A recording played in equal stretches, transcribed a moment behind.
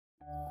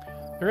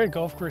Lorette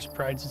Golf Course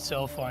prides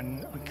itself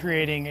on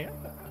creating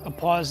a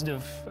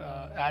positive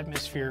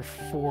atmosphere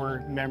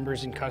for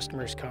members and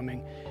customers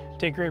coming.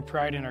 Take great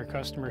pride in our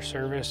customer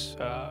service,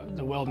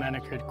 the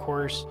well-manicured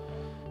course,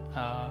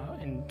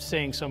 and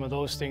saying some of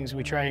those things.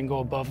 We try and go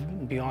above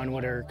and beyond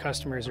what our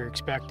customers are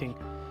expecting.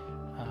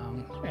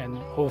 And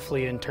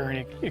hopefully in turn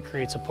it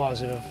creates a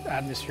positive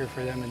atmosphere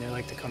for them and they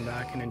like to come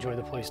back and enjoy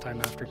the place time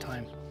after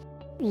time.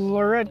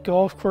 Lorette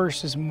Golf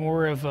Course is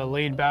more of a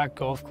laid-back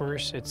golf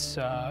course. It's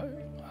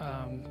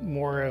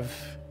more of,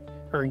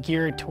 or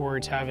geared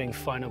towards having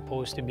fun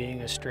opposed to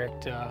being a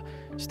strict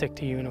stick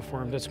to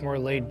uniforms. It's more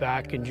laid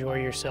back,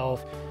 enjoy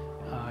yourself.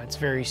 It's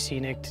very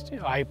scenic,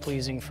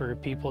 eye-pleasing for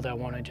people that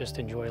want to just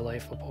enjoy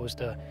life opposed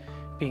to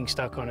being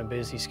stuck on a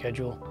busy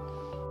schedule.